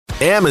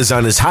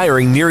Amazon is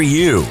hiring near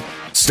you.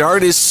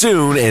 Start as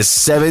soon as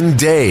 7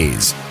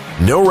 days.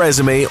 No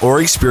resume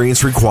or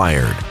experience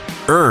required.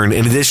 Earn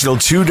an additional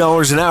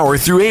 $2 an hour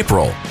through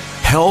April.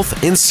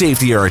 Health and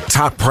safety are a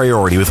top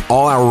priority with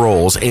all our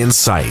roles and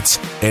sites,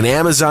 and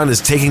Amazon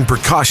is taking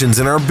precautions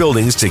in our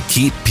buildings to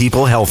keep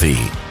people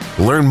healthy.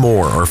 Learn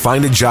more or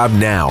find a job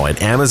now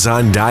at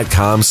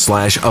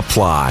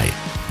amazon.com/apply.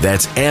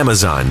 That's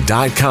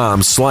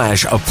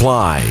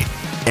amazon.com/apply.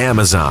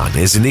 Amazon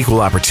is an equal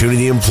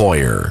opportunity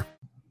employer.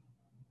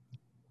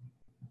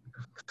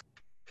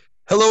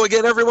 Hello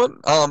again, everyone.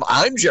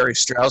 I'm Jerry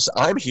Strauss.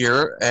 I'm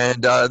here,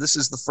 and this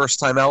is the first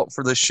time out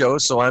for this show,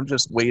 so I'm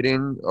just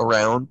waiting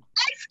around.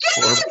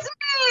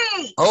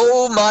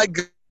 Oh, my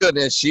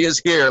goodness. She is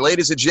here.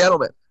 Ladies and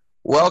gentlemen,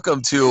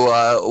 welcome to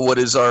what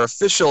is our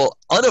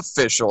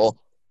unofficial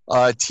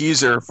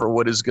teaser for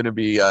what is going to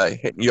be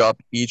hitting you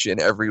up each and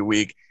every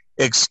week.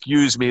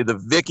 Excuse me, the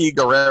Vicki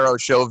Guerrero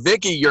Show.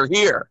 Vicki, you're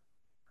here.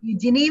 You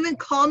didn't even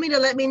call me to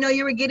let me know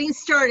you were getting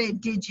started,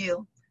 did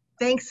you?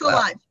 Thanks a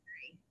lot.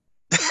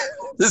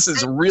 This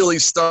is really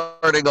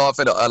starting off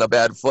on a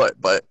bad foot,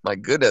 but my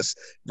goodness,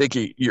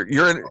 Vicki,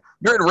 you're in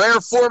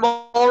rare form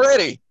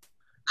already.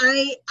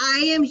 I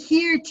am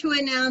here to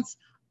announce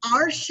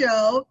our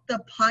show, the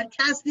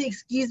podcast, the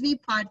Excuse Me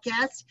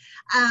podcast.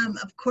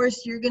 Of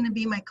course, you're going to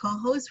be my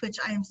co-host, which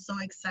I am so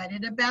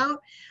excited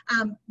about.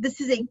 This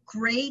is a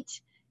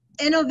great,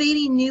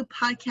 innovating new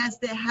podcast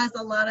that has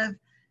a lot of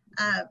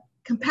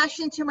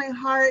compassion to my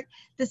heart.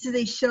 This is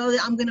a show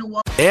that I'm going to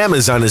walk.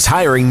 Amazon is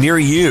hiring near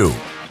you.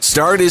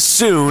 Start as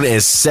soon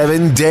as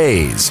 7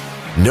 days.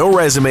 No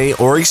resume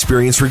or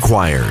experience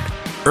required.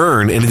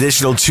 Earn an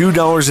additional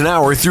 $2 an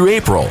hour through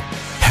April.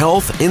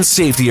 Health and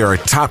safety are a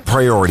top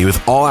priority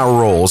with all our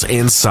roles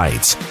and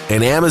sites,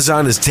 and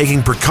Amazon is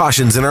taking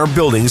precautions in our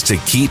buildings to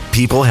keep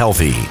people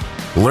healthy.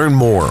 Learn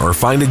more or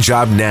find a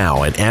job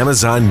now at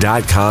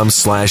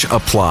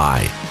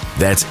amazon.com/apply.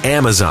 That's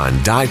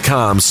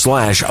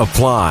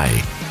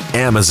amazon.com/apply.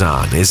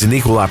 Amazon is an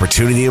equal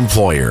opportunity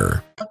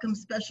employer. Welcome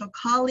special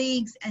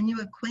colleagues and new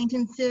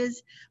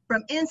acquaintances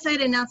from inside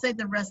and outside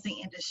the wrestling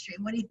industry.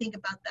 What do you think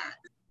about that?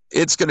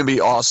 It's going to be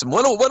awesome.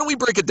 Why don't we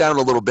break it down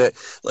a little bit?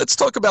 Let's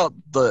talk about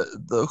the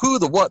who,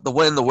 the what, the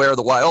when, the where,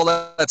 the why, all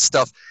that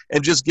stuff,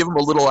 and just give them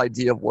a little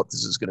idea of what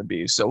this is going to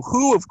be. So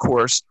who, of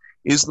course,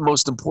 is the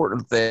most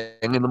important thing,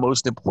 and the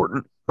most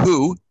important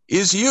who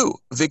is you,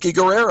 Vicki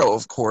Guerrero,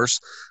 of course,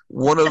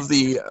 one of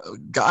the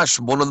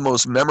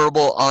most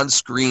memorable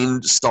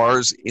on-screen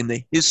stars in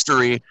the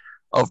history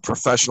of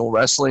professional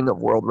wrestling, of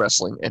World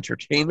Wrestling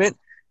Entertainment,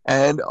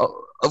 and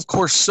of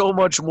course, so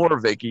much more,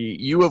 Vicki.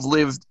 You have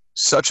lived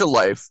such a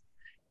life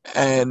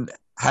and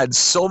had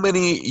so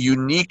many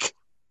unique,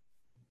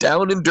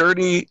 down and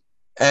dirty,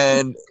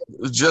 and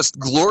just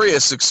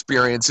glorious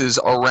experiences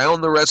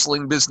around the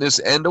wrestling business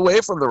and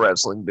away from the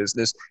wrestling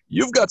business.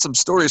 You've got some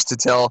stories to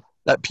tell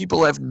that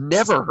people have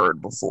never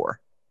heard before.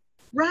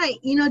 Right.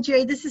 You know,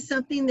 Jerry, this is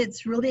something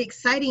that's really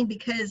exciting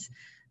because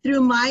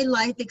through my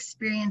life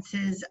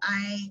experiences,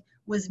 I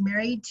was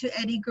married to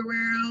Eddie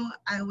Guerrero.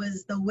 I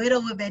was the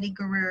widow of Eddie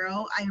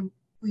Guerrero.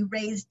 We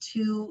raised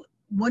two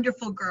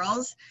wonderful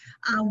girls.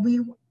 We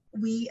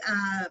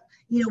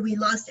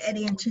lost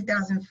Eddie in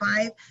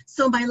 2005.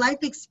 So my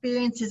life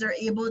experiences are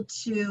able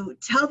to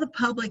tell the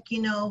public,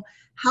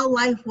 how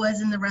life was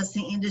in the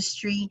wrestling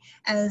industry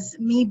as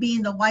me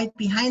being the wife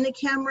behind the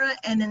camera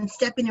and then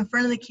stepping in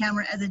front of the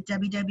camera as a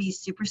WWE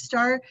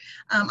superstar.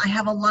 I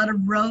have a lot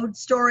of road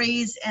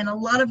stories and a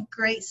lot of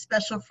great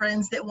special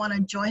friends that want to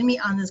join me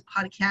on this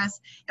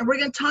podcast. And we're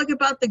going to talk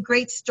about the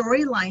great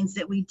storylines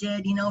that we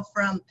did,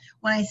 from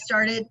when I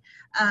started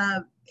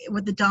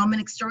with the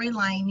Dominic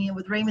storyline,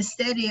 with Rey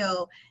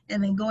Mysterio,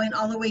 and then going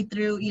all the way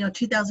through,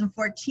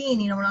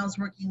 2014, when I was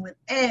working with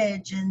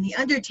Edge and The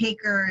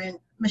Undertaker and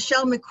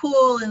Michelle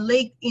McCool and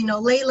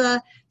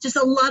Layla, just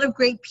a lot of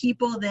great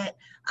people that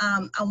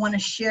I want to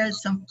share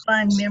some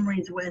fun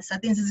memories with. So I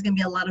think this is going to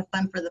be a lot of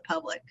fun for the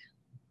public.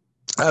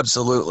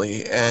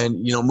 Absolutely.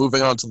 And,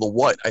 moving on to the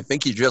what, I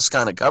think you just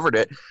kind of covered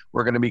it.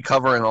 We're going to be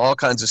covering all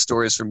kinds of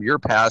stories from your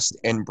past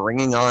and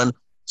bringing on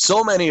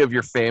so many of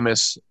your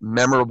famous,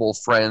 memorable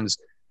friends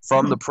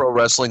from the pro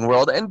wrestling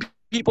world and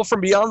people from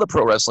beyond the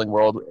pro wrestling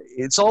world.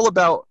 It's all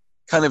about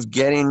kind of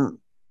getting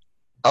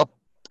up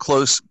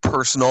close,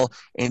 personal,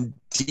 and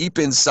deep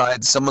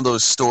inside some of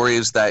those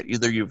stories that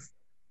either you've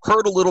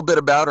heard a little bit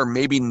about or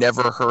maybe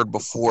never heard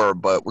before,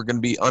 but we're going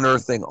to be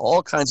unearthing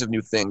all kinds of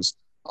new things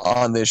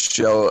on this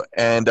show.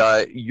 And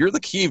you're the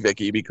key,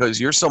 Vicki, because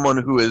you're someone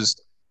who has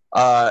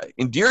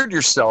endeared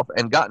yourself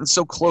and gotten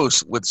so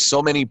close with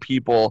so many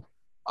people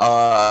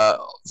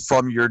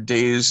from your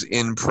days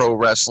in pro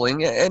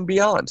wrestling and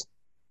beyond.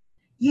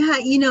 Yeah,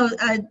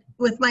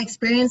 with my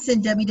experience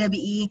in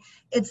WWE,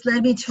 it's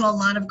led me to a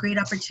lot of great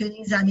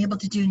opportunities I'm able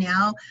to do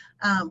now.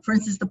 For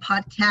instance, the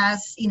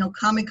podcast,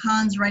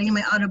 Comic-Cons, writing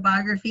my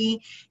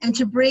autobiography, and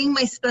to bring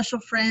my special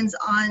friends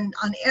on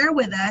air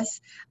with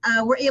us.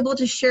 We're able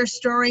to share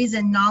stories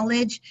and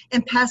knowledge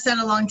and pass that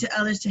along to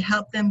others to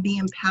help them be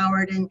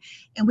empowered. And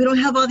we don't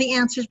have all the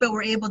answers, but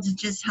we're able to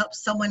just help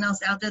someone else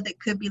out there that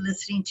could be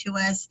listening to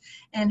us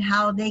and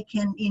how they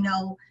can,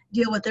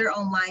 deal with their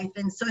own life.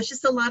 And so it's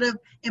just a lot of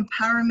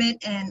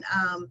empowerment and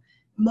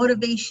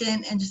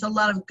motivation and just a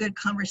lot of good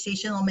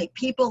conversation. It'll make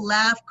people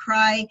laugh,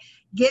 cry,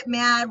 get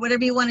mad,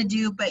 whatever you want to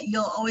do, but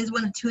you'll always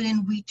want to tune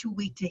in week to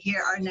week to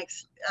hear our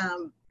next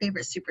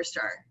favorite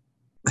superstar.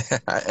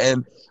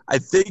 And I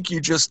think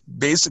you just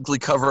basically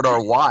covered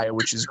our why,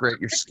 which is great.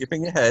 You're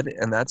skipping ahead,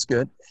 and that's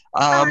good.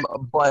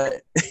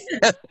 But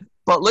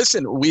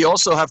listen, we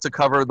also have to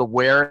cover the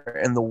where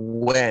and the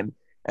when,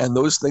 and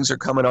those things are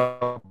coming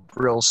up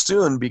real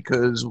soon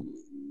because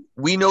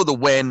we know the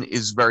when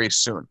is very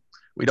soon.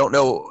 We don't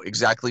know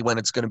exactly when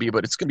it's going to be,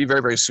 but it's going to be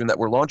very, very soon that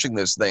we're launching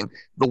this thing.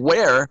 The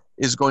where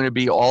is going to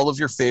be all of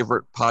your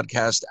favorite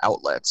podcast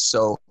outlets.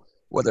 So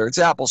whether it's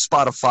Apple,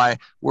 Spotify,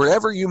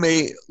 wherever you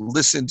may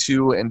listen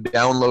to and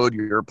download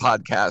your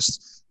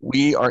podcasts,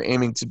 we are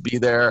aiming to be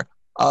there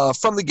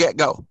from the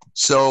get-go.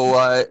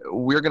 So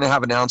we're going to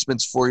have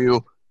announcements for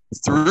you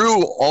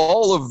through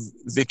all of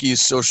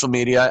Vicky's social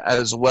media,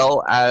 as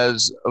well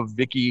as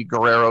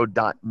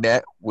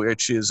VickyGuerrero.net,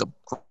 which is a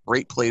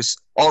great place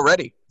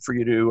already for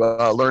you to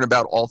learn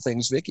about all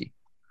things Vicky.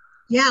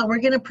 Yeah, we're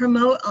going to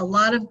promote a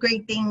lot of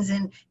great things.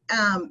 And,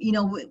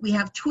 we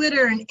have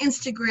Twitter and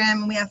Instagram,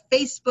 and we have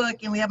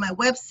Facebook, and we have my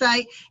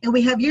website, and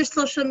we have your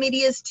social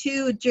medias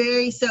too,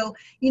 Jerry. So,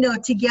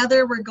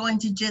 together we're going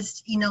to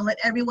just, let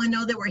everyone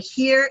know that we're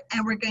here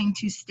and we're going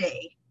to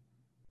stay.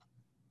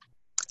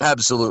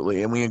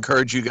 Absolutely. And we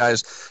encourage you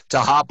guys to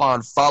hop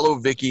on, follow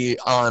Vicky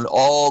on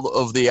all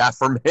of the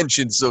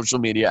aforementioned social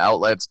media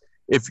outlets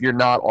if you're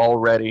not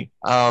already.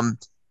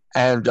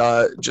 And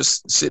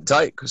just sit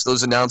tight because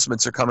those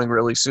announcements are coming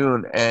really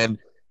soon. And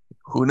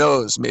who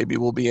knows, maybe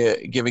we'll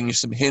be giving you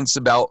some hints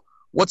about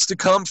what's to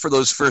come for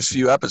those first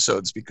few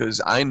episodes, because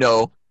I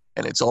know,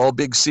 and it's all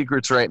big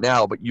secrets right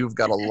now, but you've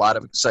got a lot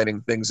of exciting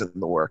things in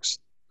the works.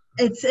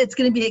 It's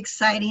going to be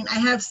exciting. I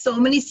have so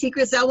many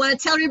secrets I want to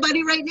tell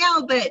everybody right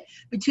now, but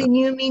between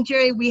you and me,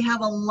 Jerry, we have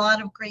a lot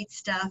of great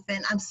stuff,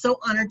 and I'm so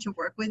honored to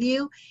work with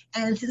you,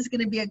 and this is going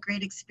to be a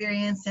great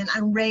experience, and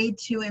I'm ready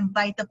to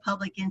invite the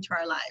public into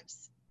our lives.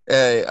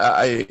 Hey,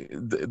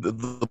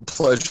 the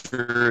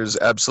pleasure is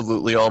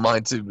absolutely all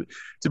mine to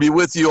be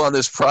with you on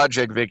this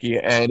project, Vicky.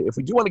 And if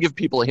we do want to give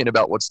people a hint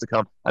about what's to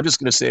come, I'm just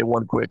going to say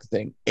one quick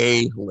thing: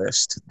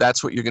 A-list.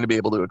 That's what you're going to be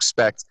able to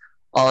expect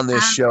on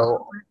this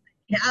show.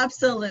 Yeah,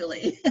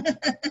 absolutely.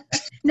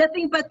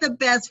 Nothing but the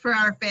best for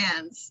our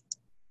fans.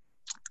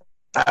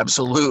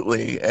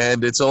 Absolutely,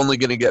 and it's only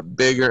going to get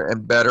bigger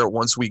and better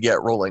once we get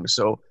rolling.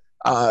 So,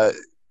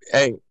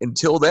 hey,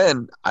 until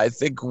then, I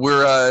think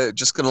we're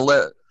just going to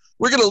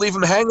leave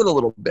them hanging a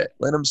little bit.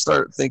 Let them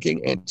start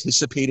thinking,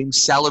 anticipating,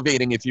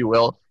 salivating, if you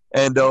will,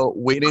 and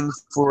waiting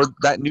for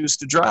that news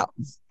to drop.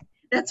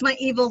 That's my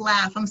evil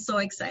laugh. I'm so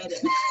excited.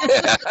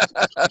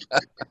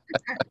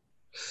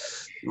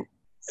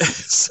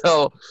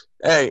 So,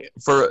 hey,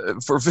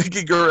 for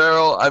Vicky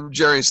Guerrero, I'm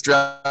Jerry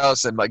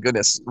Strauss, and my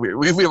goodness,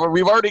 we've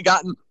already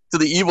gotten to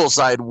the evil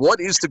side. What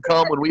is to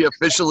come when we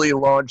officially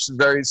launch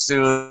very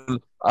soon?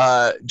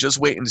 Just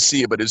wait and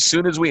see. But as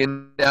soon as we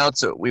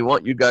announce it, we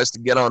want you guys to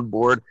get on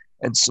board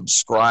and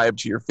subscribe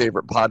to your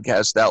favorite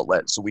podcast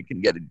outlet so we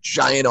can get a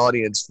giant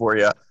audience for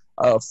you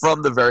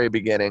from the very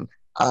beginning.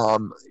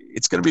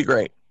 It's going to be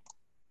great.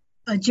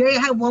 Jerry, I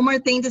have one more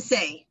thing to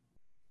say.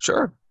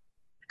 Sure.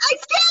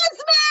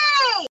 Excuse me!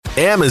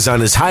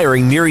 Amazon is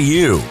hiring near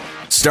you.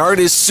 Start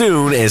as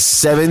soon as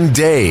 7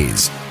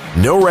 days.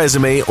 No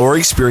resume or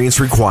experience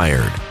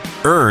required.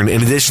 Earn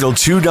an additional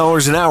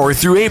 $2 an hour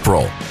through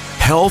April.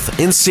 Health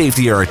and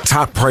safety are a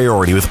top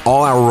priority with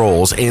all our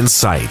roles and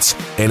sites,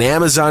 and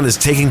Amazon is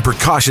taking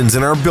precautions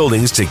in our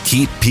buildings to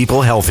keep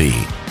people healthy.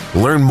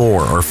 Learn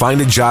more or find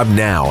a job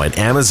now at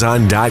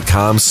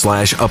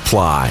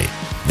Amazon.com/apply.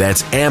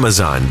 That's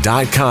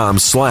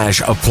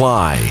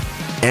Amazon.com/apply.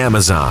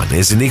 Amazon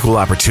is an equal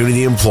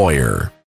opportunity employer.